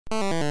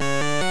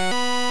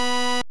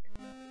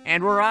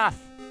And we're off.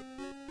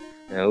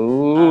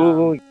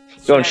 Oh,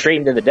 going straight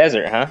into the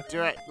desert, huh?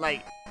 Do it.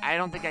 Like, I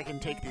don't think I can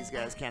take these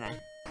guys, can I?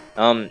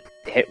 When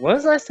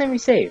was the last time you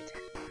saved?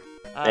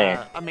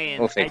 I mean,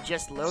 we'll I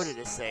just loaded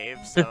a save,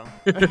 so.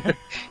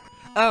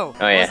 Oh,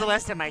 when was the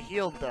last time I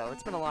healed, though?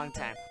 It's been a long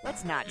time.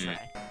 Let's not try.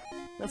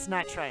 Let's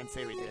not try and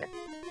say we did.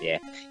 Yeah,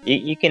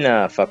 you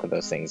can fuck with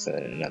those things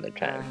another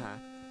time.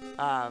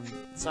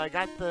 So I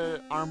got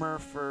the armor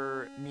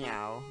for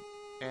Meow,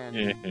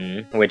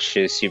 and which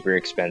is super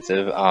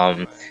expensive.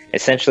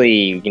 Essentially,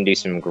 you can do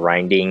some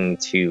grinding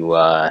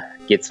to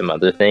get some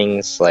other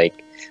things,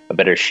 like a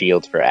better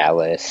shield for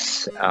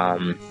Alice.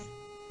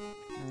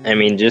 I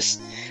mean,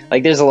 just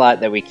like there's a lot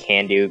that we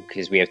can do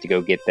because we have to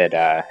go get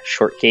that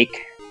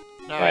shortcake.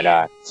 But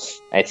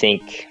I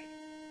think,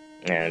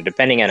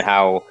 depending on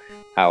how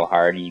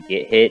hard you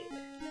get hit,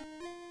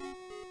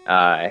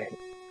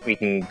 we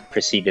can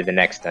proceed to the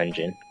next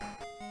dungeon.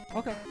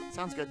 Okay,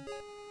 sounds good.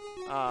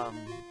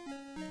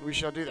 We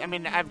shall do. I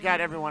mean, I've got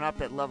everyone up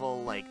at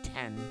level like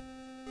 10.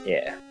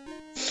 Yeah.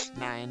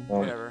 9,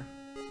 whatever.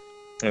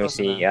 Let me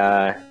see.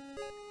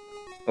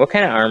 What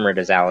kind of armor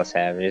does Alice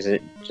have? Is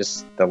it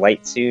just the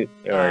light suit,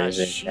 or is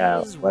it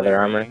leather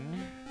armor?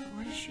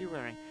 What is she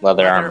wearing?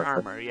 Leather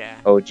armor, yeah.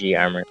 OG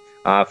armor.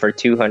 For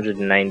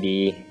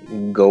 290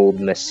 gold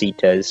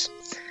mesitas,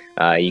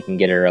 you can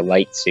get her a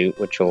light suit,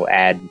 which will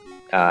add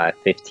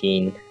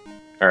 15,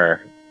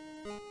 or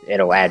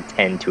it'll add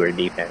 10 to her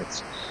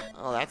defense.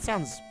 Oh, that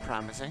sounds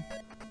promising.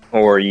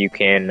 Or you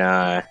can.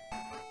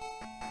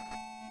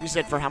 You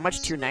said for how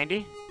much?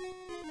 290?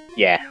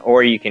 Yeah,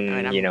 or you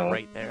can, I mean, I'm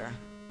right there.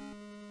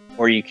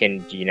 Or you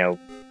can,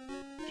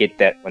 get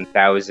that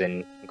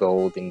 1,000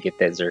 gold and get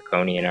that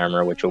zirconian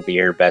armor, which will be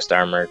her best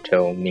armor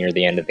till near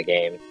the end of the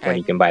game, when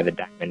you can buy the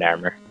diamond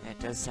armor. That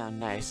does sound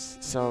nice.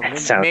 So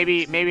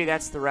maybe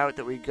that's the route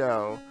that we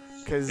go,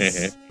 because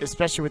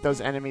especially with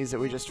those enemies that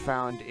we just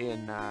found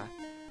in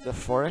the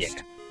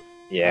forest.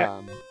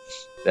 Yeah.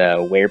 The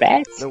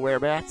werebats? The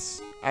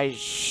werebats. I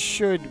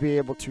should be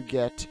able to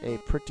get a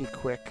pretty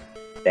quick.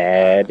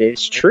 That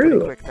is true.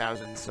 Pretty quick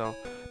 1,000. So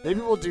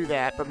maybe we'll do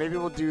that, but maybe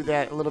we'll do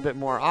that a little bit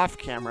more off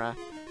camera,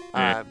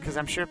 because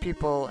I'm sure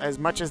people, as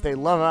much as they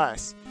love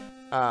us,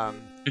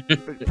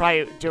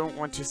 probably don't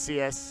want to see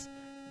us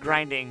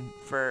grinding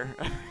for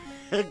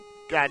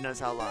God knows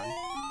how long.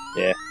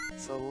 Yeah.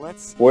 So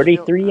let's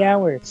 43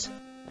 hours.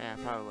 Yeah,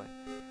 probably.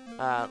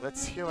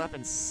 Let's heal up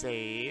and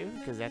save,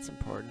 because that's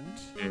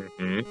important.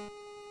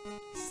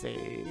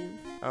 Save.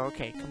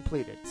 Okay,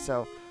 completed.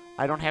 So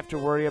I don't have to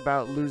worry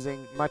about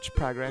losing much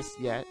progress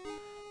yet.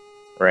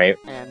 Right.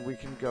 And we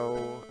can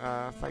go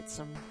fight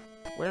some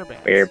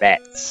werebats.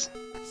 Werebats.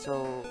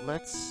 So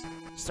let's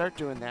start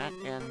doing that,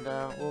 and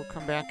we'll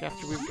come back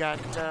after we've got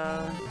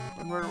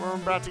when we're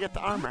about to get the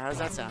armor. How does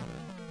that sound?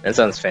 That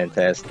sounds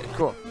fantastic.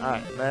 Cool. All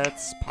right,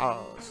 let's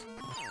pause.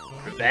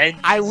 Revenge.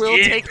 I will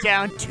take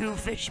down 2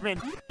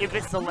 fishmen if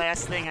it's the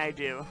last thing I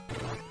do.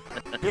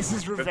 This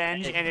is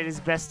revenge, and it is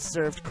best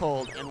served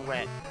cold and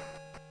wet.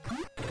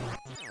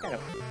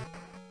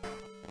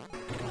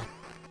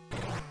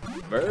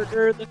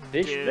 Murder the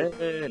fishmen.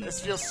 Dude,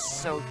 this feels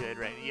so good,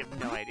 right? You have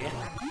no idea.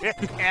 You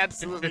have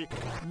absolutely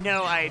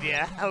no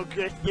idea how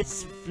good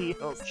this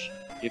feels.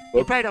 They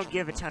probably don't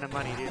give a ton of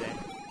money, do they?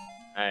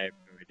 I have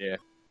no idea.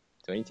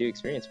 22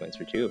 experience points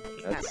for 2.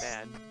 That's not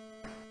bad.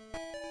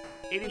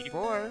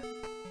 84?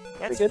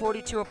 That's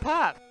 42 a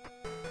pop.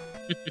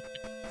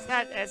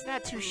 It's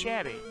not too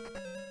shabby.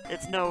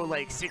 It's no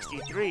like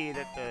 63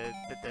 that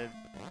the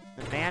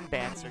man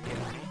bats are giving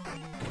me.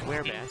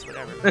 Werebats,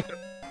 whatever.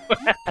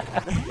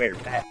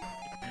 Werebat.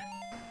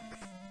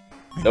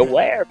 The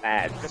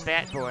werebat. The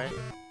bat boy.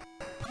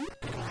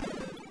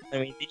 I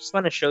mean, they just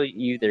want to show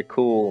you their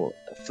cool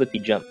flippy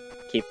jump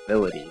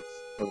capabilities.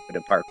 A little bit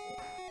of parkour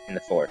in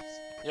the forest.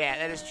 Yeah,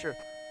 that is true.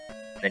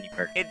 Then you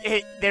murder.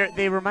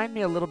 They remind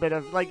me a little bit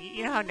of, like,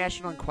 you know how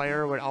National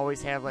Enquirer would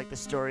always have like the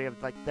story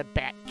of like the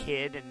Bat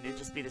Kid, and it'd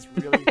just be this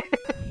really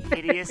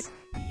hideous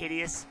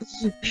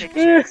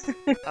picture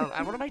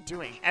of what am I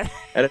doing? I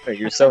don't know.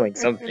 You're selling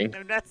something.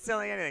 I'm not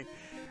selling anything.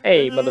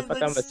 Hey, motherfucker! I'm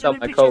gonna sell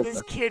my coat.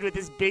 This kid with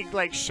this big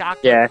like shock.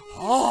 Yeah.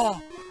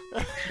 Oh.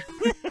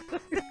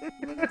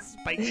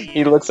 Spiky.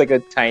 He looks like a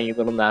tiny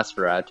little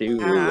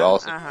Nosferatu who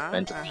also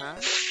mentally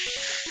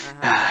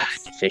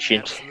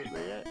efficient.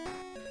 Absolutely it.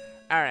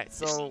 All right,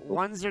 so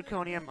 1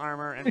 zirconium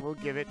armor, and we'll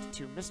give it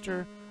to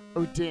Mr.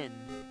 Odin.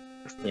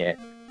 Yeah,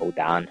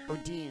 Odin.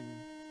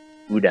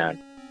 Udon.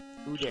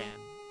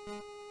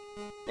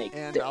 Like,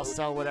 and I'll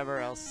sell whatever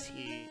else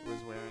he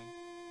was wearing.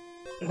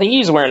 I think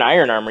he's wearing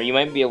iron armor. You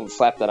might be able to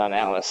slap that on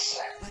Alice.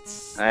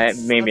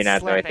 Maybe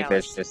not, though. I think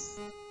that's just...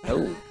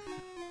 Oh.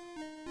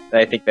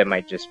 I think that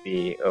might just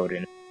be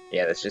Odin.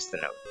 Yeah, that's just the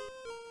note.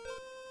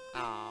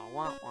 Oh,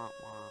 wah, wah, wah.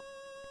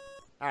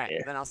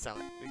 Alright, then I'll sell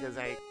it, because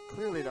I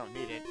clearly don't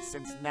need it,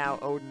 since now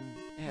Odin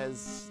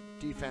has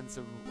defense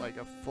of, like,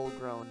 a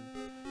full-grown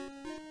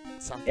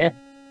something. Yeah.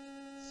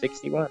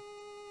 61.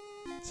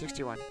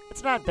 61.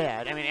 It's not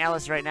bad. I mean,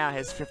 Alice right now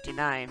has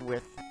 59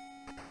 with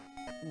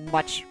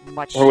much.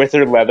 Or with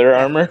her leather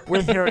armor.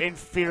 With her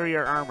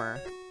inferior armor.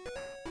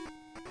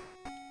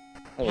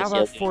 How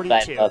about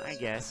 42? I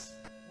guess.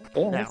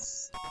 Yeah, No.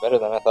 that's better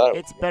than I thought.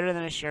 It's better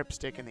than a sharp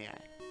stick in the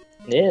eye.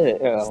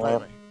 Yeah.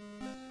 Slightly.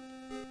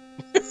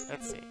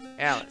 Let's see.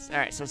 Alice. All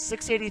right. So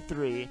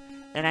 683,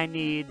 and I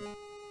need.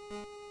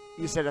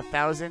 You said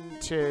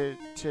 1,000 to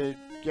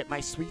get my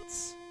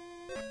sweets.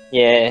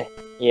 Yeah.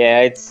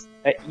 It's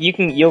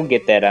you'll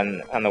get that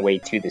on the way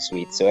to the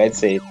suite. So I'd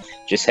say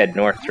just head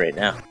north right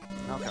now.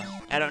 Okay.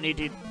 I don't need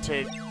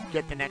to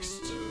get the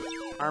next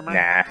armor.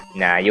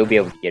 Nah. You'll be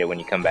able to get it when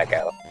you come back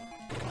out.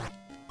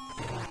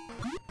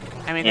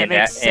 I mean, that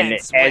makes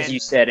sense. And as you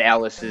said,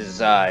 Alice's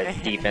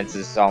defense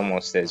is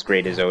almost as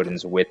great as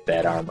Odin's with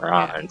that armor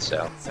on.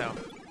 So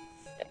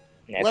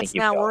let's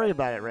not worry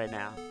about it right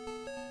now.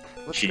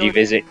 Should you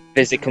visit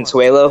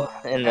Consuelo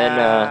and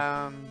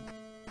then?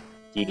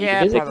 Do you need to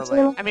visit probably.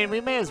 Consuelo? I mean,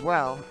 we may as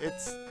well.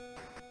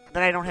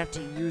 Then I don't have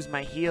to use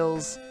my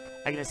heals.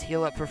 I can just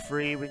heal up for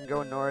free. We can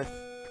go north.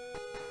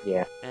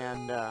 Yeah.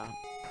 And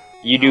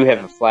you do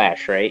have a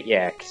flash, right?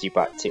 Yeah, because you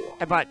bought 2.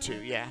 I bought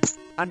 2. Yeah.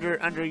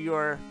 Under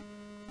your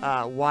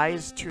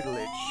wise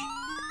tutelage.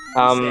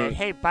 Said,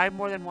 hey, buy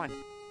more than 1.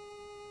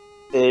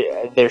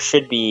 There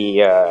should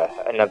be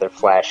another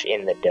flash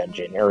in the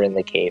dungeon or in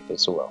the cave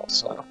as well.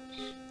 So.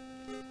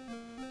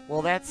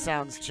 Well, that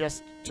sounds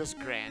just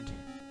grand.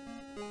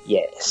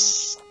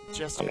 Yes.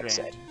 Just I'm grand.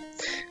 excited.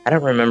 I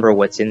don't remember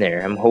what's in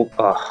there.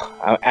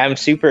 I'm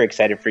super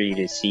excited for you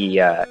to see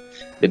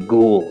the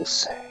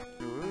ghouls.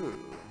 Ooh.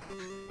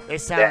 They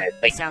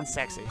sound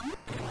sexy.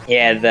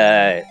 Yeah,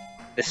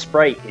 the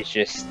sprite is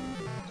just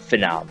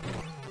phenomenal.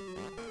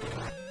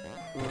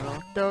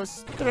 1, 2,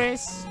 3.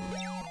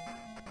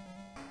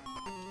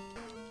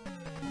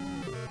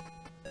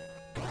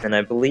 And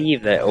I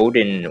believe that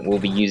Odin will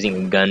be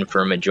using a gun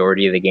for a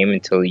majority of the game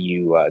until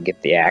you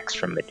get the axe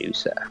from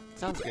Medusa.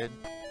 Sounds good.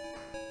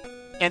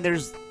 And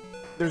there's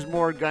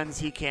more guns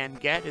he can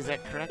get, is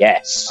that correct?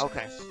 Yes.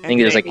 Okay. I think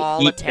there's like a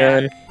heat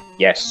gun.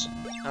 Yes.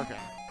 Okay.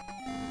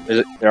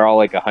 They're all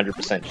like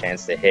 100%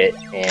 chance to hit,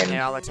 and they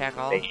all attack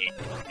all? They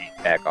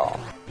attack all.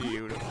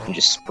 Beautiful. And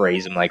just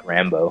sprays them like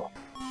Rambo.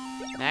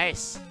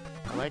 Nice.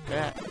 I like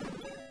that.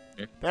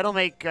 That'll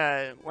make,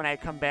 when I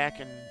come back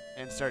and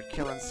start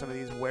killing some of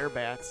these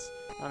werebats,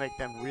 I'll make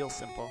them real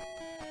simple.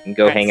 And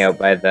go hang out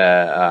by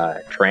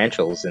the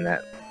tarantulas in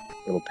that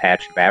little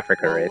patch of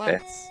Africa right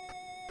there.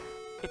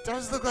 It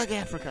does look like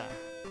Africa.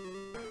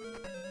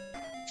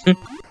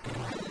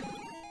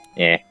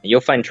 Yeah,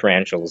 you'll find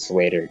tarantulas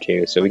later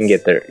too, so we can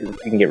get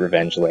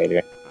revenge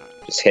later.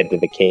 Just head to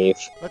the cave,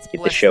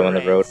 get the show on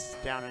the road.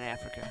 Down in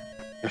Africa.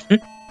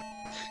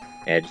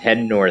 Yeah, head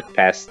north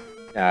past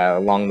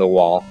along the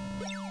wall.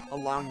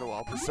 Along the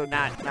wall, so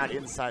not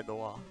inside the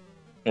wall.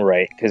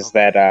 Right, because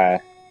that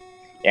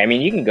I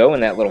mean, you can go in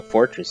that little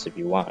fortress if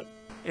you want.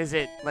 Is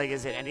it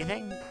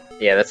anything?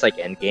 Yeah, that's like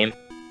endgame.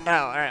 Oh,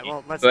 alright,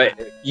 well, let's But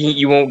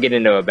you won't get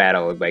into a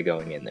battle by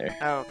going in there.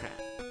 Oh, okay.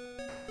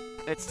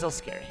 It's still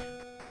scary.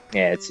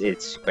 Yeah,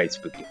 it's quite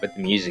spooky, but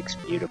the music's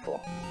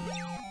beautiful.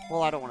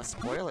 Well, I don't want to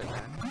spoil it,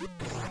 then.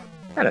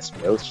 Not a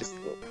spoil, it's just a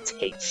little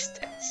taste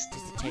test.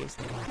 Just a taste.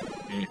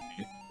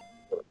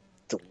 Mm-hmm.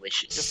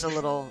 Delicious. Just a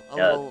little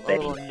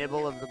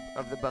nibble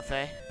of the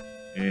buffet.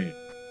 Mm.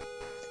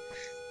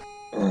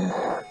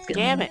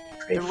 Damn it!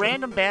 The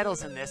random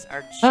battles in this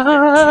are too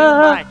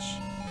much.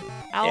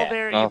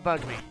 Owlbear, you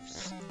bug me.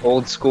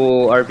 Old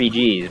school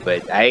RPGs,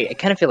 but I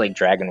kind of feel like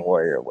Dragon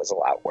Warrior was a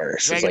lot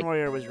worse. Dragon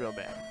Warrior was real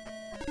bad.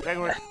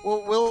 Dragon Warrior.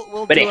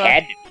 We'll but do it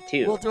had to be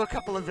too. We'll do a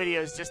couple of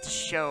videos just to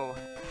show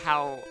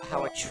how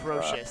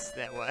atrocious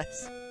that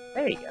was.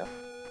 There you go.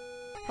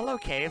 Hello,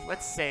 cave.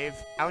 Let's save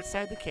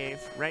outside the cave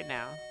right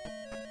now.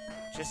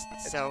 Just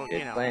That's so,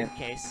 you know, in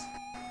case.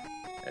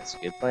 That's a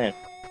good plan.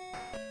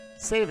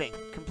 Saving.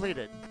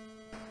 Completed.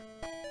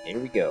 Here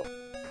we go.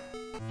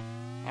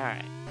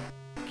 Alright.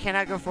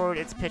 Cannot go forward,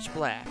 it's pitch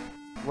black.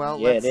 Well,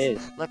 yeah, it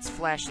is. Let's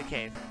flash the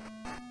cave.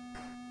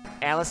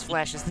 Alice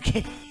flashes the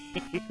cave.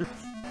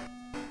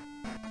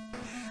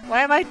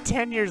 Why am I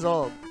 10 years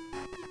old?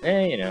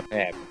 You know, it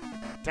happens.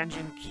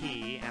 Dungeon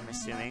key, I'm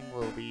assuming,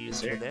 will be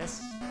used for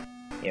this.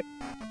 Yep.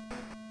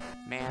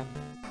 Man.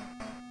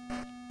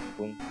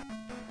 Boom.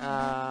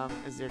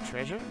 Is there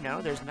treasure?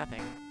 No, there's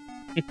nothing.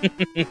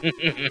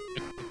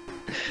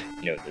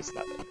 No, there's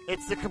nothing.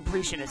 It's the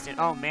completionist.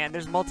 Oh man,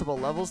 there's multiple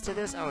levels to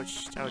this? Oh,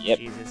 yep.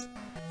 Jesus.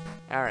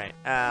 Alright,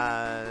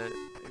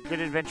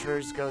 good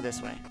adventurers go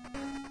this way.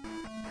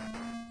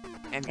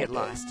 And get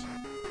lost.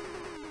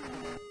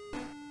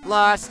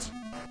 Lost!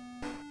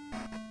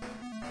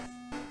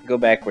 Go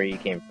back where you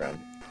came from.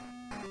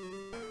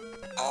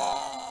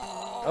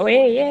 Oh,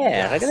 yeah,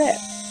 yes. Look at that.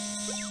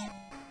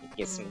 You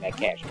get some of that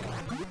cash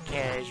money.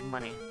 Cash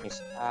money.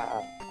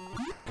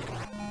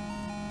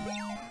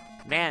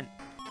 Man,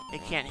 they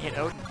can't hit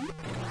Odin.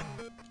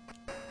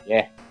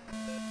 Yeah.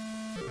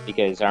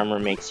 Because armor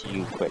makes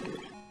you quicker.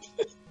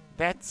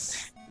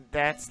 That's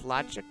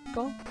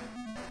logical?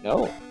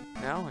 No.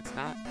 No, it's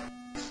not.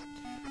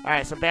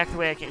 Alright, so back the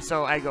way I came.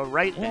 So I go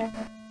right. Yeah.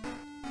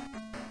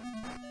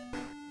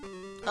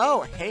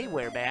 Oh, hey,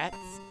 werebats.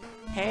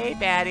 Hey,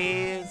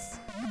 baddies.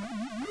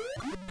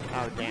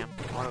 Oh, damn.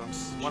 One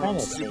of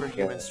them's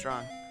superhuman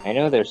strong. I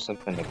know there's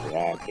something to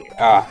grab here.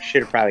 Oh,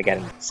 should have probably got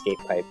an escape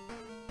pipe.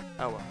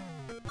 Oh, well.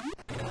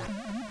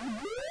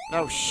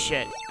 Oh,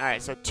 shit.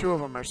 Alright, so 2 of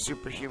them are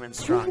superhuman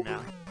strong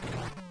now.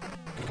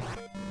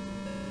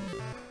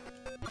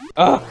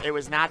 Oh! It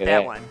was not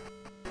that one.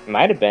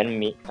 Might have been.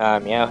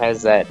 Meow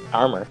has that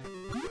armor.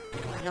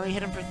 You only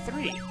hit him for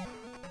 3.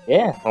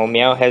 Yeah, well,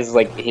 Meow has,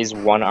 like, his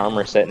 1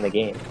 armor set in the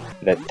game.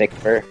 That thick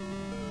fur.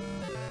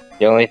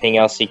 The only thing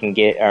else he can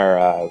get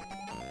are,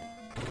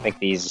 like,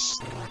 these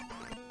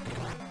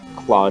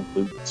clawed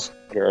boots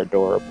that are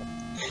adorable.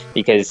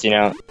 Because, you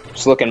know,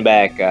 just looking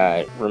back,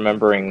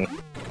 remembering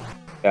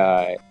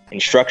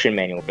instruction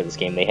manual for this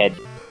game, they had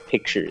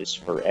pictures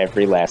for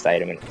every last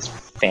item, and it's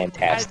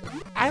fantastic.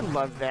 I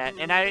love that,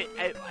 and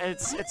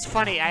it's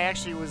funny. I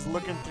actually was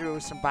looking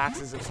through some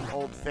boxes of some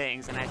old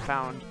things, and I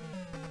found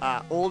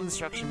old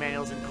instruction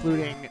manuals,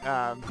 including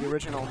the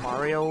original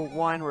Mario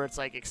one, where it's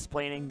like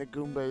explaining the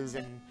Goombas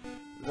and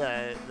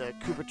the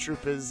Koopa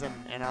Troopas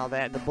and all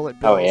that, and the Bullet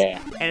Bills. Oh yeah.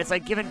 And it's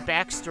like giving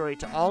backstory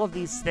to all of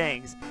these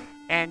things,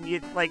 and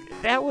you like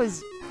that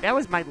was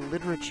my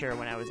literature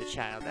when I was a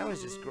child. That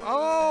was just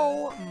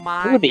oh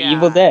my god. Ooh, the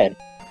Evil Dead.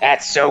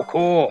 That's so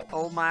cool.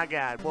 Oh my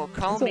god. Well,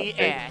 call me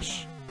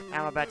Ash.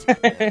 I'm about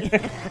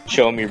to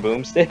show him your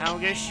boomstick. I'm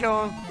gonna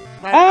show him.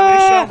 I'm gonna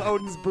show him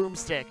Odin's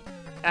boomstick.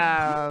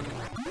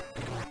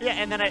 Yeah,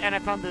 and then I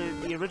found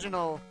the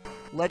original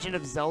Legend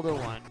of Zelda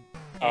one.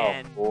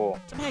 And, oh, cool.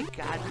 Oh my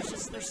god,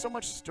 there's so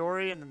much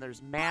story, and then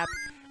there's map,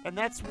 and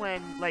that's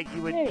when like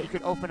you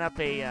could open up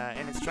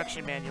an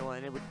instruction manual,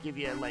 and it would give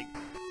you like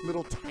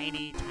little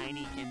tiny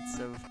hints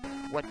of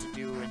what to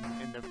do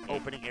in the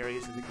opening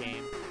areas of the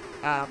game.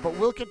 But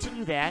we'll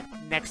continue that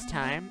next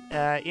time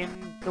in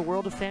the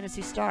world of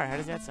Phantasy Star. How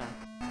does that sound?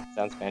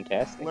 Sounds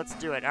fantastic. Let's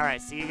do it. All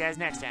right, see you guys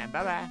next time.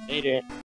 Bye bye. Later.